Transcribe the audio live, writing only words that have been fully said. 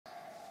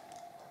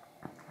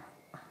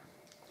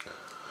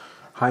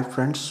Hi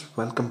friends,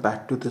 welcome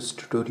back to this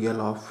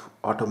tutorial of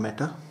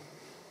Automata.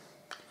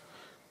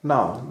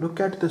 Now look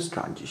at this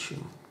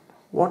transition.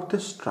 What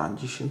this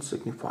transition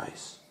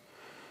signifies.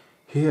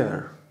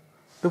 Here,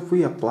 if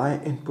we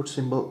apply input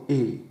symbol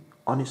A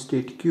on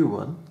state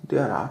Q1,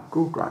 there are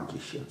two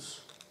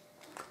transitions.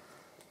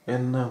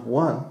 In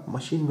one,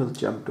 machine will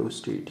jump to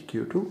state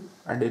Q2,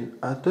 and in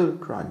other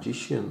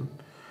transition,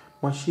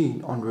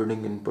 machine on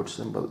reading input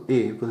symbol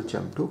A will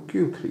jump to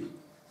Q3,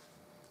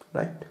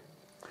 right?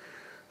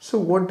 So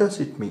what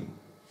does it mean?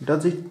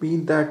 Does it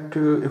mean that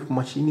if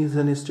machine is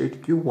in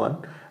state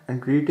Q1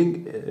 and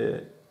reading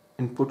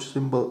input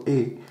symbol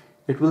A,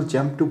 it will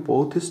jump to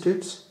both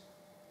states?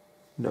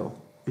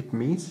 No, it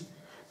means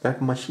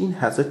that machine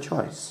has a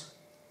choice.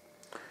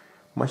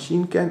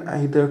 Machine can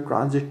either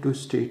transit to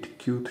state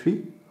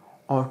Q3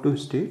 or to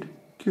state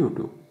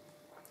Q2.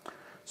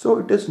 So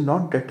it is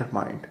not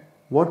determined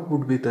what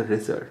would be the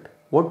result,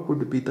 what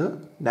would be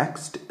the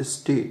next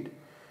state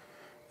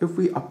if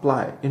we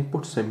apply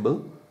input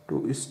symbol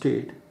to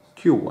state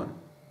Q1.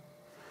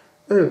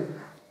 If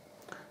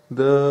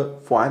the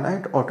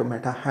finite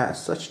automata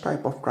has such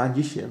type of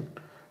transition,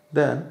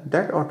 then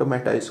that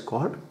automata is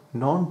called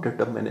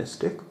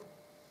non-deterministic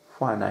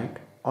finite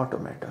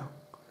automata,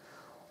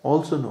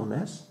 also known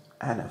as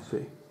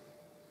NFA.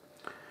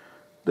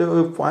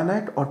 The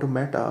finite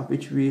automata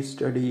which we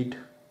studied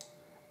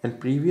in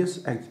previous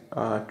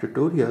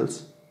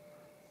tutorials,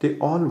 they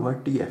all were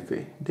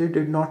DFA. They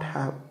did not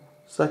have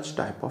such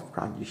type of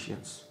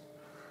transitions.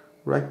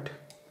 Right.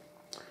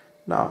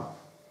 Now,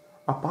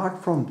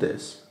 apart from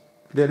this,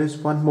 there is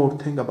one more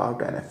thing about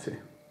NFA,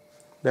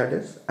 that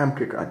is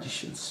empty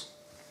transitions.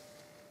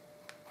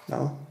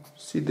 Now,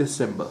 see this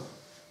symbol.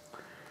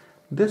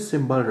 This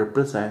symbol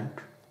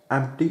represents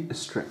empty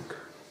string.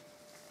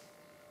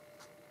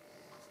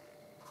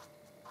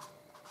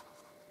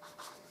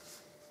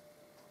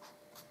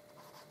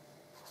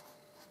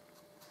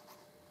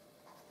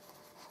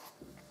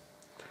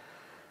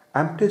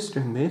 Empty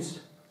string means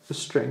a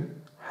string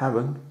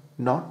having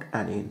not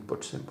any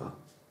input symbol.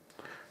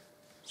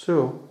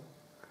 So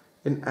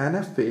in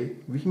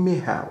NFA we may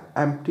have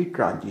empty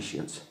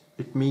transitions.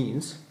 It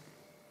means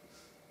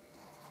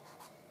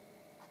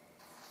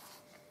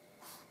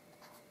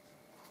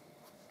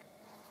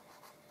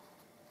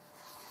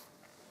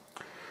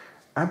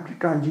empty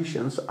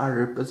transitions are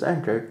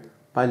represented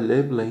by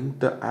labeling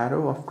the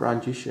arrow of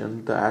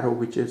transition, the arrow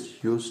which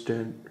is used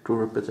to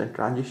represent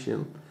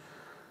transition,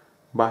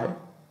 by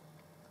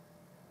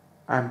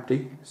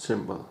empty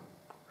symbol.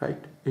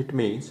 Right? It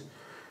means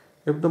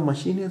if the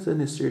machine is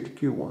in state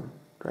Q1,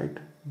 right,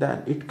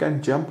 then it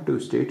can jump to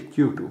state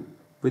Q2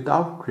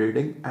 without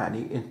reading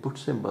any input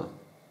symbol.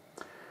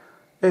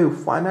 If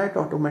finite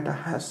automata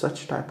has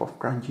such type of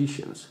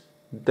transitions,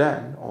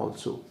 then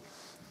also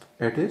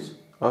it is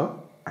a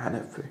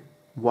NFA.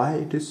 Why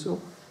it is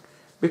so?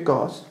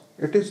 Because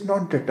it is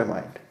not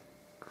determined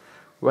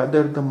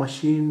whether the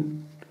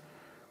machine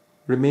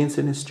remains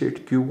in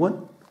state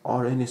Q1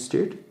 or in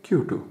state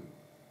Q2.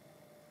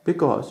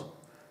 Because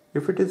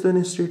if it is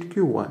in state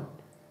Q1,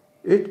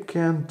 it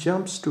can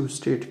jump to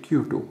state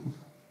Q2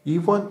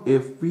 even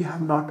if we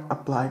have not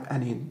applied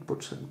any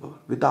input symbol.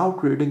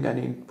 Without reading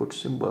any input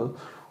symbol,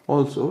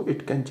 also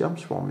it can jump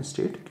from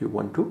state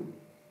Q1 to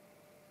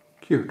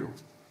Q2.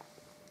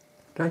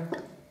 Right?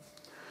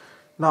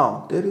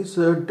 Now there is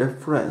a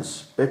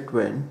difference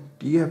between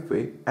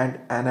DFA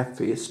and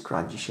NFA's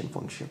transition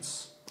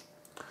functions.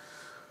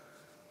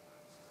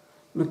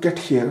 Look at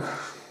here.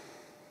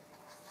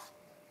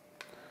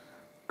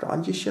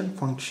 Transition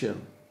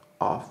function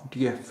of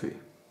DFA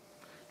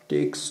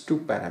takes two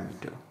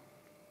parameters.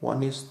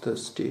 One is the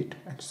state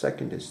and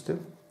second is the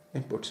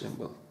input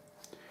symbol.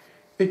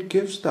 It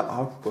gives the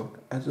output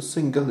as a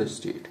single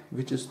state,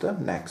 which is the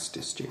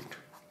next state.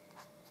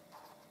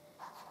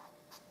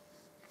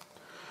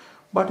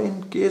 But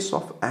in case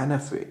of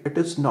NFA, it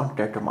is not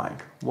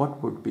determined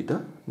what would be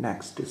the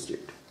next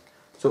state.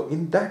 So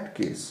in that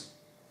case,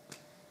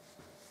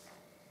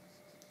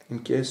 in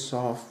case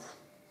of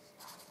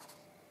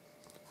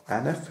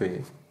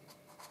NFA,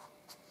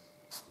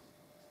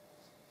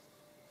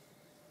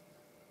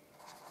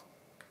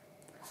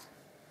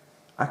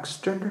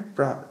 extended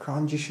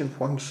transition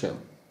function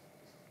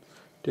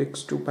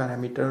takes two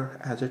parameters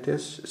as it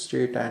is,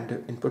 state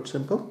and input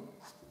symbol.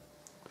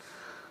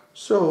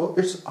 So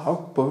its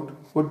output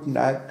would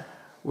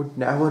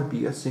never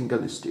be a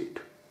single state.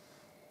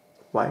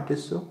 Why it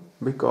is so?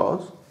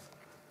 Because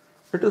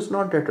it is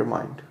not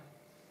determined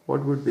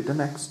what would be the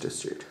next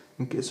state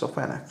in case of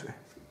NFA.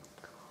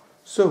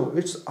 So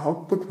its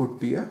output would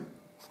be a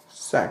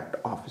set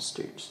of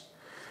states.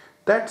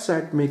 That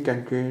set may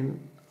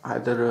contain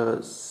either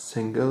a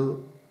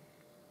single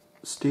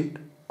state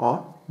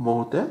or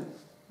more than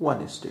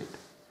one state.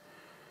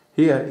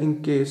 Here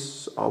in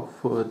case of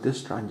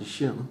this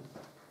transition,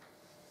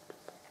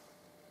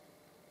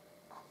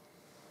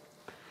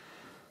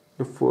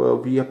 if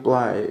we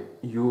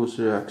use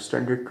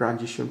extended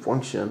transition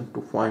function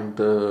to find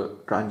the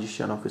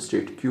transition of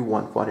state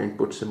Q1 for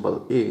input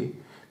symbol A,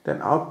 then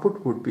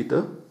output would be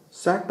the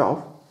set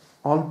of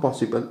all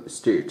possible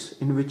states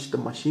in which the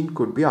machine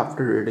could be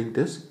after reading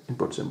this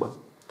input symbol.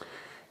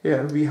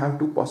 Here we have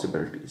two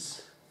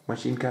possibilities.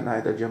 Machine can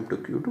either jump to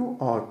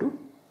Q2 or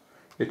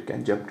it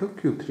can jump to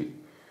Q3.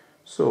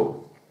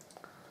 So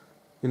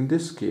in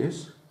this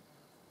case,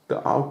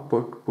 the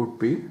output would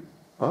be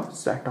a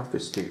set of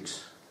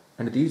states,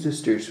 and these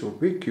states would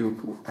be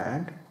Q2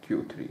 and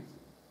Q3.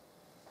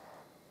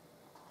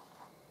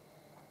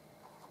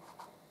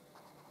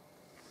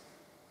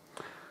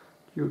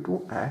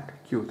 Q2 and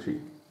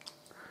Q3.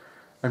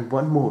 And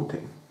one more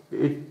thing,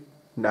 it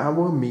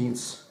never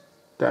means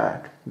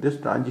that this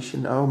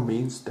transition never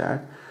means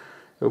that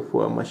if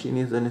a machine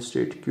is in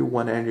state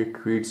Q1 and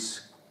it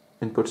reads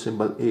input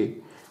symbol A,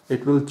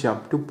 it will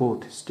jump to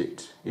both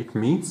states. It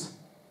means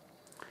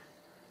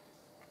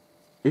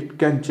it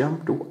can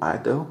jump to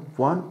either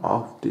one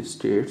of the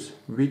states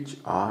which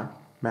are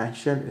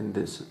mentioned in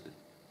this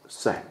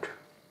set,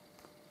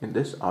 in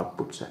this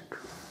output set,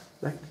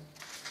 right?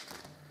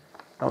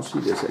 Now see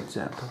this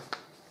example.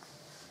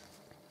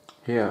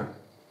 Here,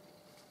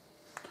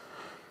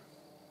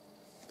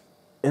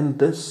 in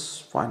this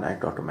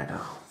finite automata,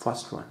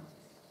 first one,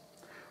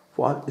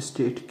 for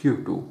state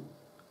Q2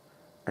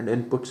 and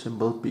input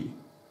symbol P,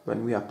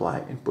 when we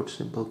apply input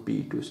symbol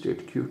P to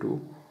state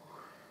Q2,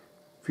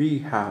 we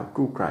have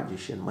two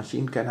transition.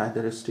 Machine can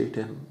either stay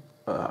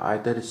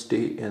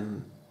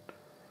in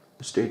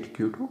state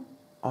Q2,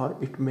 or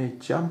it may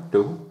jump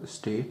to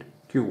state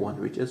Q1,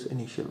 which is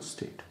initial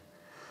state.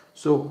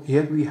 So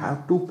here we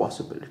have two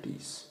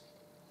possibilities.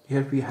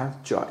 Here we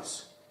have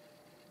choice,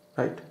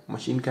 right?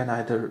 Machine can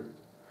either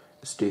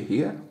stay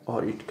here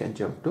or it can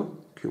jump to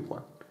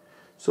Q1.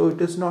 So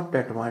it is not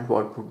determined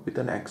what would be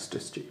the next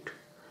state.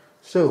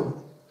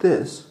 So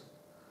this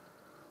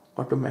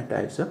automata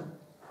is a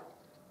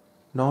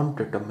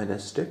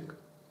non-deterministic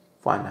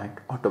finite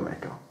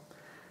automata.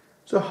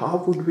 So how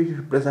would we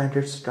represent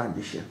its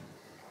transition?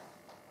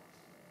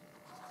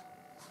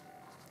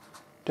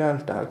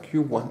 Delta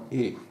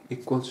Q1A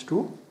equals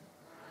to,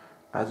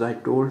 as I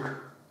told,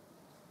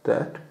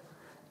 that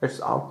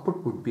its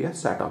output would be a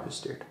set of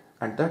state,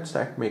 and that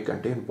set may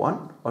contain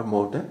one or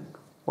more than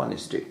one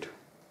state.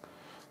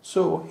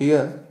 So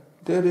here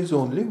there is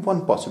only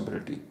one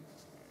possibility.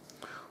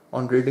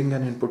 On reading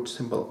an input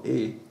symbol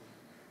A,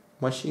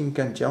 machine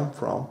can jump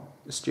from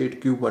state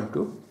Q1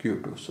 to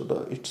Q2,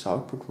 so its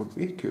output would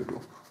be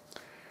Q2.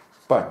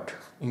 But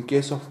in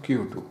case of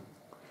Q2,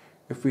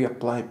 if we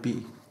apply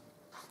B,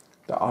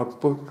 the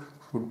output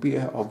would be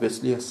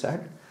obviously a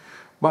set,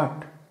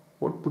 but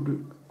what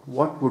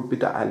would be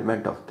the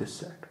element of this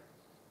set?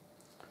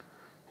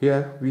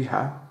 Here we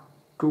have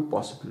two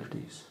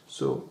possibilities.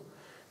 So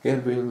here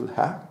we will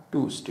have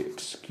two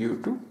states,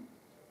 Q2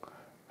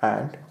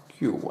 and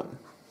Q1,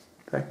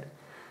 right?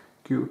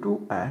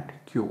 Q2 and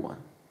Q1.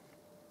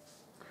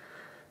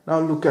 Now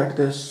look at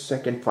this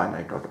second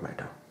finite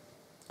automata.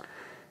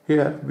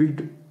 Here we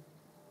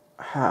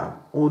have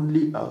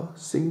only a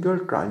single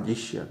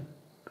transition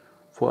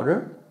for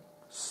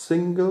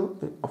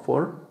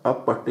a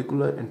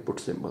particular input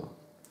symbol.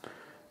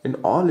 In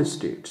all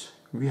states,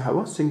 we have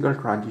a single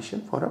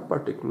transition for a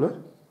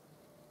particular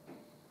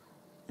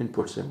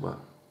input symbol,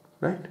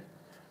 right?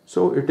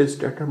 So it is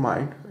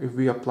determined, if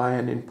we apply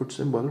an input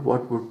symbol,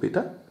 what would be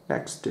the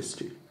next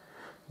state.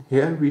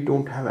 Here we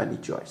don't have any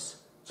choice.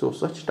 So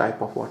such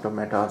type of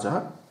automatas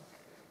are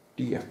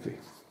DFA.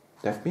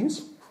 That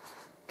means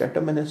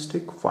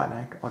deterministic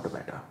finite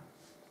automata.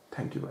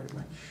 Thank you very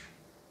much.